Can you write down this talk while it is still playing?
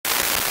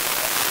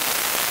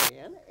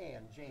Cheyanne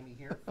and Jamie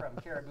here from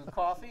Caribou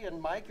Coffee,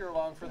 and Mike, you're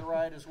along for the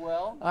ride as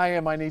well. I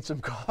am. I need some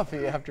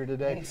coffee after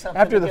today.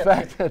 After the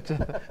fact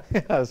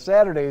that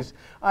Saturdays,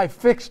 I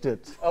fixed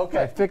it.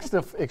 Okay. I fixed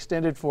the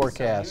extended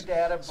forecast. So new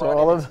data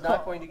it's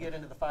not going to get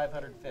into the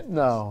 550s.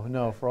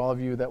 No, for all of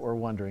you that were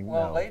wondering.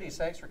 Well, no. ladies,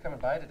 thanks for coming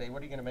by today.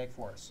 What are you going to make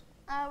for us?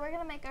 We're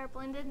going to make our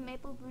blended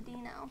maple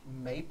budino.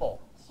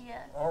 Maple.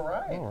 Yes. All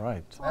right. All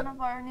right. It's one of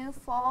our new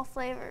fall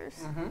flavors.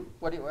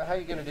 Mm-hmm. How are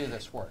you going to do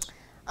this for us?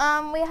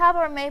 We have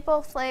our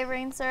maple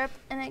flavoring syrup,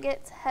 and it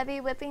gets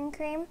heavy whipping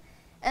cream,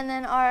 and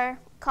then our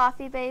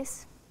coffee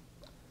base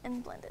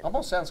and blended.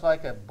 Almost sounds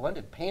like a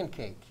blended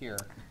pancake here.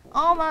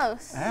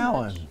 Almost.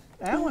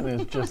 Alan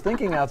is just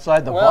thinking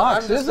outside the well,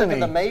 box, I'm just isn't thinking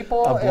he? the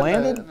maple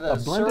blended, and the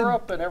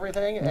syrup and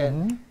everything,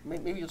 and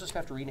maybe you'll just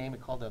have to rename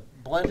it called a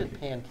blended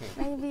pancake.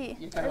 Maybe.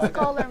 It's like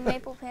called our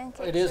maple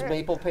pancake It is syrup.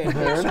 maple pancake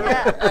syrup.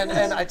 Yeah.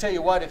 And I tell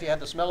you what, if you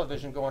had the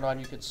smell-o-vision going on,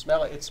 you could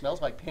smell it. It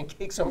smells like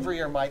pancakes over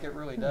here, Mike. It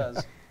really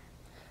does.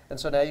 And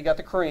so now you got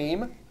the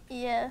cream.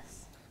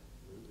 Yes.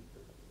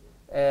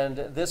 And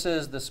this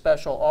is the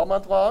special all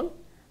month long?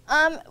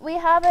 We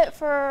have it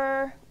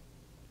for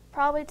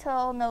probably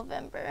till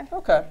November.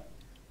 Okay.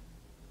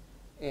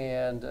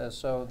 And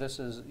so this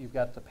is, you've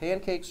got the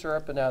pancake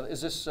syrup, and now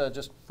is this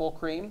just full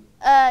cream?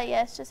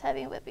 Yes, just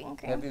heavy whipping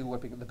cream. Heavy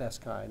whipping, the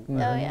best kind. Oh,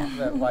 yeah.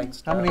 That light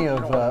stuff. How many You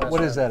of, don't wanna mess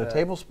what is up that, a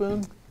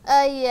tablespoon?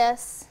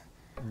 Yes.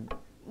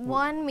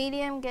 One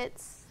medium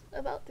gets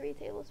about 3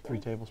 tablespoons. 3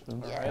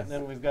 tablespoons. All right, and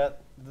then we've got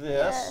this.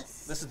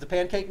 Yes. This is the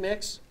pancake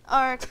mix?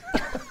 Our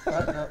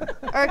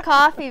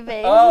coffee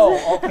base.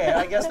 Oh, okay.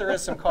 I guess there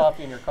is some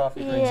coffee in your coffee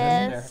drinks, isn't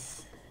there?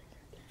 Yes.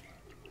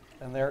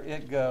 And there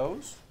it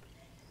goes.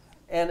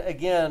 And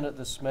again,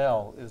 the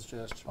smell is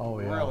just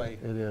really,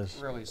 it is.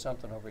 really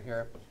something over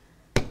here.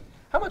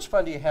 How much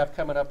fun do you have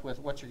coming up with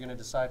what you're going to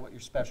decide what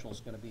your special is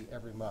going to be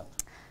every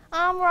month?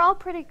 We're all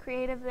pretty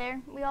creative there.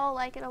 We all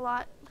like it a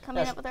lot,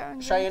 coming up with our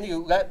own Cheyanne, drinks.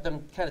 you let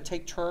them kind of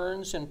take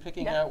turns in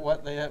picking out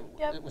what they have.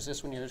 Yep. Was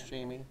this one yours,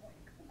 Jamie?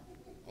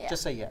 Yeah.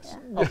 Just say yes.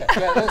 Yeah. Okay,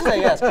 yeah, let's say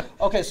yes.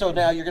 Okay, so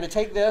now you're going to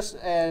take this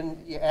and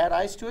you add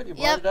ice to it, you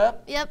blend it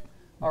up? Yep.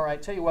 All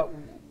right, tell you what,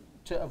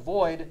 to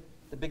avoid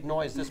the big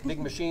noise this big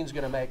machine's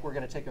going to make, we're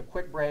going to take a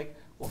quick break.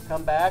 We'll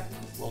come back,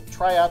 we'll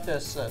try out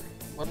this,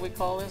 what do we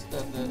call this?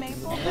 The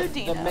Maple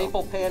budino. The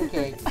maple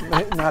pancake.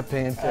 Not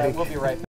pancake. We'll be right back.